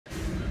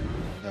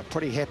They're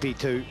pretty happy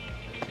to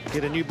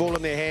get a new ball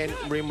in their hand.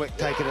 Renwick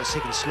taking a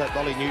second slip.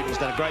 Ollie Newton's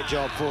done a great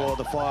job for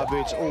the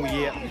Firebirds all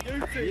year.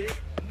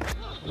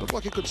 Looked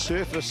like a good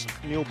surface.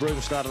 Neil Broom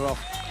started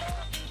off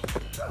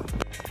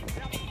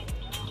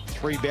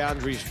 3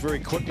 boundaries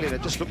very quickly, and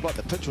it just looked like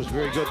the pitch was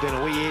very good. Then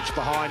a wee edge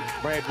behind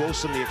Brad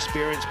Wilson, the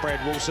experienced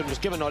Brad Wilson, was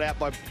given not out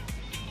by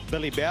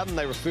Billy Bowden.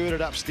 They referred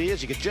it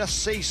upstairs. You could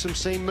just see some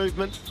seam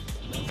movement,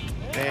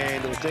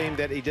 and it was deemed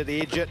that he did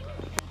edge it.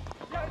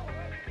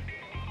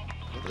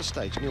 At this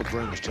stage, Neil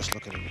Broom was just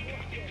looking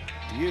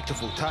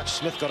beautiful touch.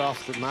 Smith got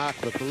off the mark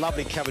with a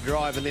lovely cover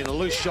drive, and then a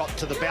loose shot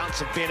to the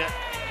bounce of Bennett.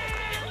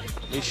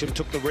 Neesham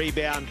took the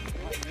rebound.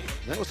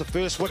 That was the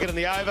first wicket in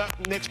the over.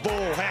 Next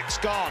ball, Hack's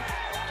gone.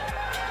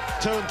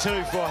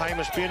 2-2 for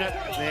Hamish Bennett,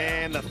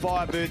 and the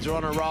Firebirds are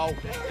on a roll.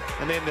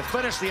 And then to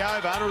finish the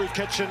over, Anaru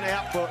Kitchen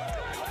out for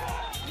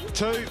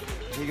 2.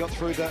 He got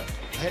through the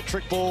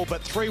hat-trick ball,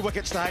 but 3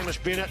 wickets to Hamish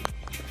Bennett.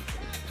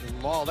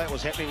 And while that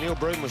was happening, Neil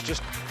Broom was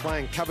just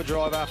playing cover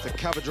drive after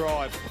cover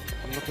drive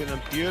and looking at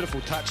a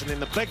beautiful touch. And then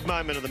the big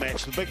moment of the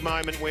match, the big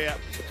moment where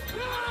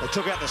they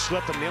took out the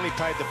slip and nearly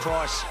paid the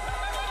price.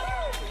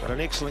 But an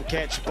excellent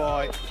catch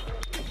by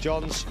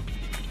Johns.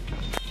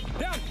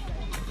 At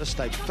this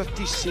stage,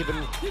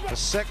 57 for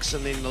 6,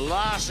 and then the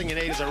last thing you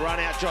need is a run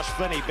out. Josh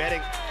Finney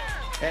batting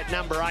at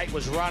number 8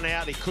 was run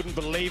out. He couldn't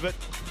believe it,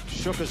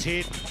 shook his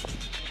head,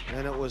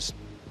 and it was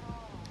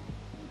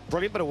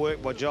brilliant bit of work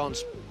by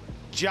Johns.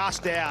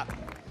 Just out.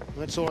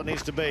 That's all it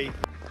needs to be.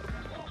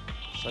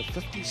 So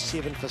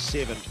 57 for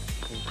 7,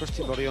 and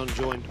Christian Bodion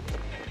joined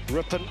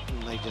Rippon,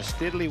 and they just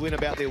steadily went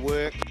about their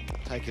work,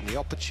 taking the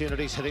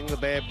opportunities, hitting the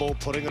bad ball,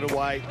 putting it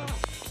away.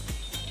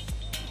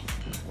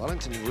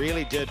 Wellington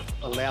really did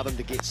allow them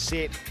to get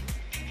set.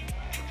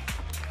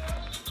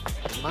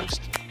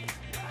 Amongst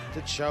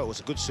did show it was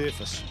a good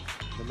surface.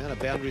 The amount of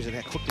boundaries and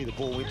how quickly the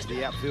ball went to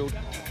the outfield.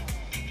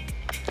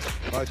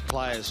 Both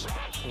players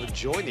were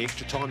enjoying the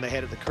extra time they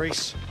had at the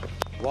crease,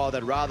 while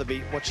they'd rather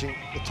be watching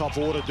the top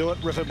order do it.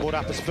 Riffin brought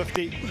up his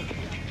 50.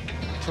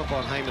 Top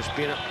on Hamish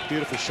Bennett.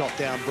 Beautiful shot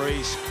down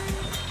breeze.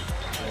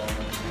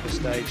 At this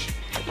stage,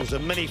 it was a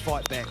mini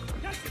fight back.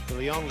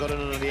 Leon got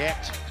into the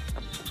act.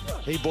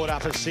 He brought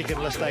up his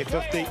second list A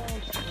 50.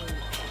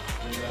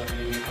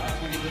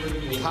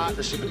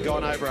 Partnership had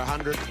gone over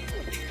 100.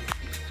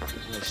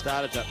 And they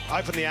started to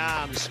open the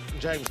arms.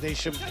 James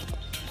Neesham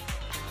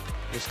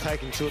was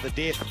taken to it the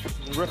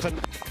death. Rippon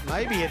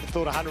maybe had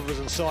thought 100 was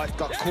in sight,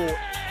 got caught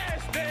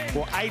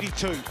for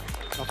 82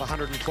 off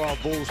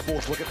 112 balls.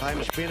 4th wicket for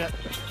Hamish Bennett.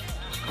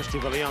 Christy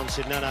Leon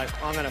said, no,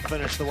 I'm going to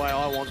finish the way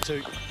I want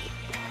to.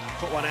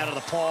 Put one out of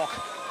the park.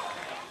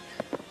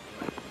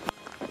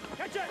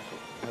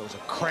 That was a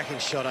cracking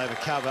shot over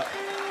cover.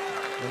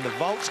 And the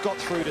Volts got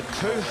through to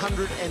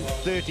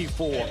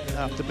 234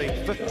 after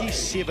being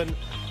 57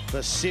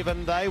 for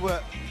 7. They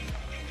were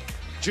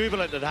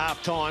jubilant at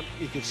half-time.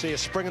 You could see a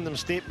spring in them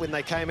step when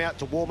they came out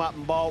to warm up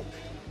and bowl.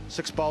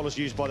 6 bowlers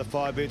used by the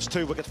Firebirds,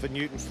 2 wickets for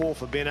Newton, 4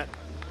 for Bennett.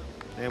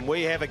 And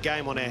we have a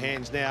game on our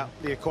hands now.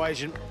 The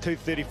equation,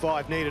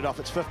 235 needed off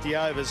its 50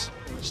 overs.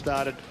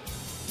 Started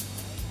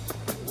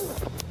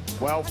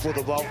well for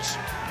the Volts.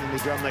 In the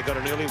drum, they got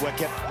an early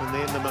wicket, and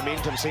then the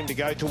momentum seemed to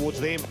go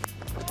towards them.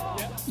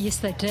 Yes,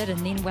 they did, and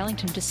then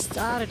Wellington just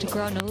started to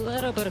grow in a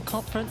little bit of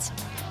confidence,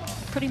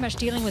 pretty much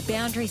dealing with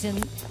boundaries,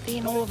 and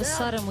then all of a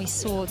sudden we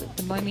saw that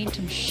the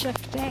momentum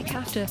shift back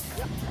after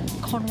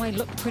Conway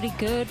looked pretty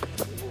good.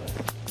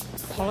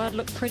 Pollard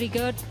looked pretty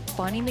good,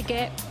 finding the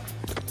gap,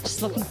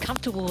 just looking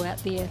comfortable out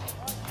there.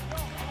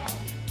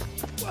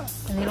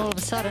 And then all of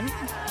a sudden,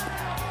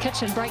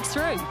 Kitchen breaks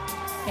through.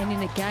 And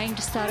then the game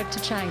just started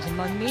to change, and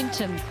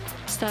momentum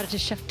started to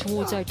shift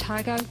towards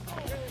Otago.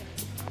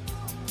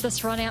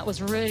 This run out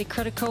was really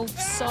critical.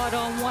 Side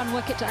on, 1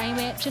 wicket to aim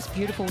at. Just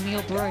beautiful.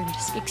 Neil Broom,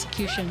 just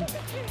execution,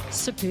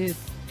 superb.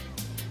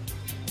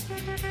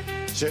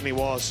 Certainly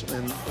was,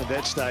 and at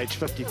that stage,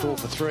 54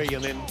 for 3,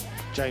 and then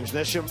James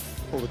Neesham,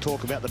 all the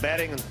talk about the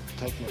batting and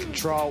taking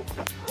control.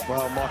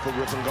 Well, Michael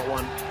Rippon got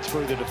one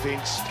through the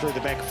defence, through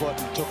the back foot,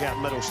 and took out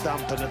middle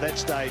stump, and at that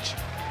stage,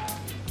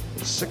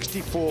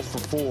 64 for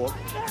 4.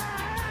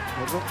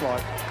 It looked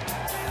like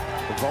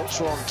the Volts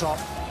were on top.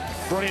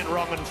 Brilliant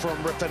wronging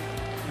from Rippon.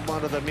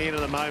 One of the men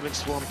of the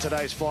moments from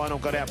today's final.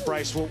 Got out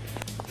Bracewell.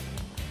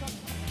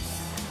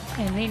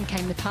 And then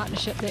came the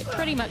partnership that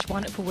pretty much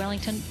won it for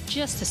Wellington.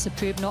 Just a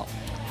superb knock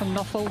from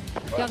Noffel.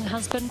 Young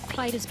husband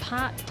played his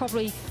part.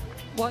 Probably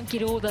won't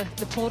get all the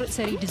plaudits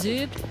that he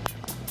deserved,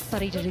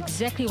 but he did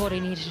exactly what he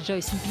needed to do.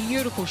 Some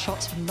beautiful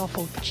shots from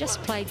Noffel.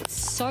 Just played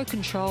so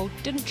controlled.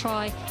 Didn't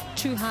try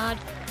too hard.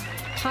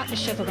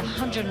 Partnership of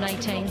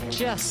 118,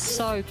 just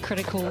so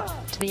critical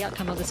to the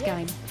outcome of this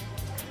game.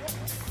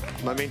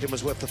 Momentum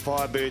was with the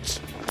Firebirds.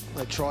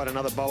 They tried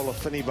another bowler.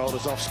 Finney bowled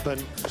his off spin.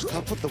 Just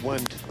up with the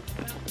wind.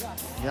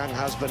 Young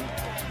husband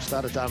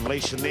started to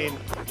unleash, and then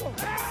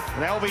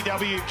an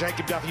LBW.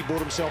 Jacob Duffy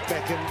brought himself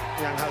back in.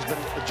 Young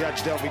husband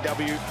adjudged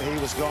LBW.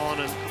 He was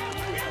gone, and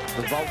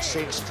the Volts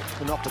sensed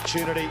an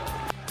opportunity.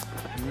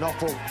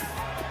 Noffel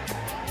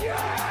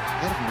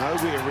Out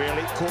of nowhere,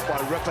 really, caught by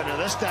Rippon. At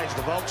this stage,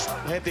 the Volts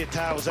had their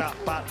tails up,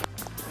 but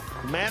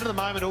man of the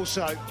moment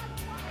also,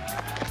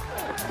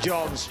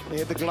 Johns. He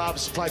had the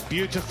gloves, played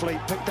beautifully,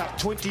 picked up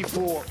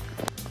 24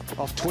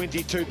 off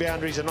 22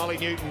 boundaries, and Ollie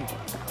Newton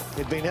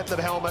had been hit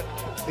the helmet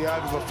the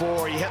over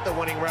before. He hit the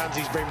winning runs.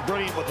 He's been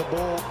brilliant with the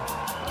ball,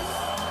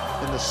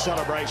 and the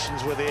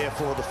celebrations were there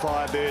for the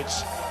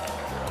Firebirds.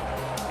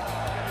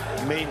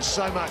 It means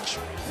so much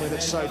when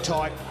it's so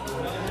tight.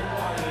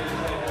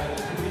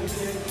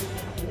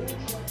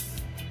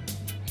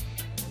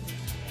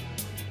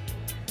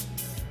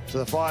 So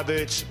the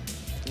Firebirds,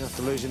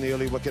 after losing the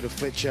early wicket of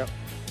Fletcher,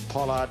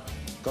 Pollard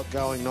got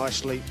going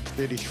nicely,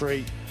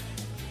 33,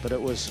 but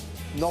it was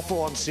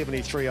Noffel on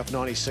 73 off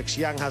 96,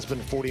 Young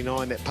Husband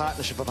 49, that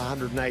partnership of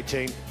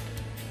 118,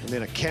 and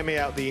then a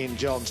cameo at the end,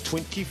 Johns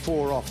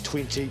 24 off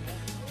 20.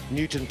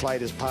 Newton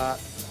played his part,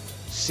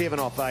 7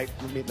 off 8,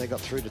 it meant they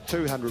got through to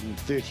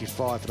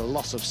 235 for a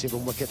loss of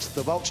 7 wickets.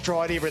 The Volts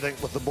tried everything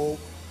with the ball.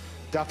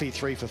 Duffy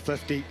 3 for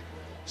 50,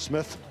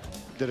 Smith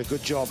did a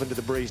good job into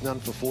the breeze, none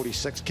for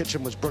 46.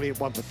 Kitchen was brilliant,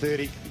 1 for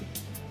 30.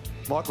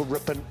 Michael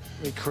Rippon,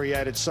 he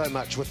created so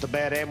much with the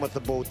bat and with the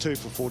ball, 2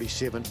 for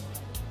 47.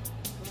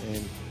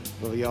 And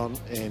Willian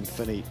and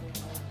Finney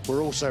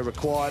were also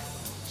required.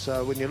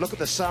 So when you look at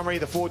the summary,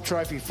 the Ford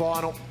Trophy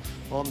final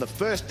on the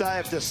first day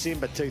of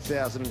December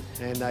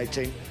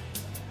 2018,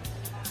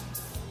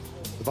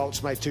 the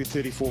Volts made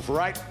 234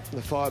 for 8. The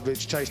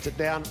Firebirds chased it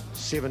down,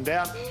 7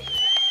 down.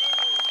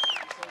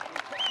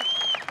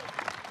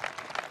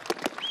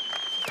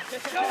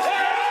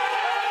 Yeah!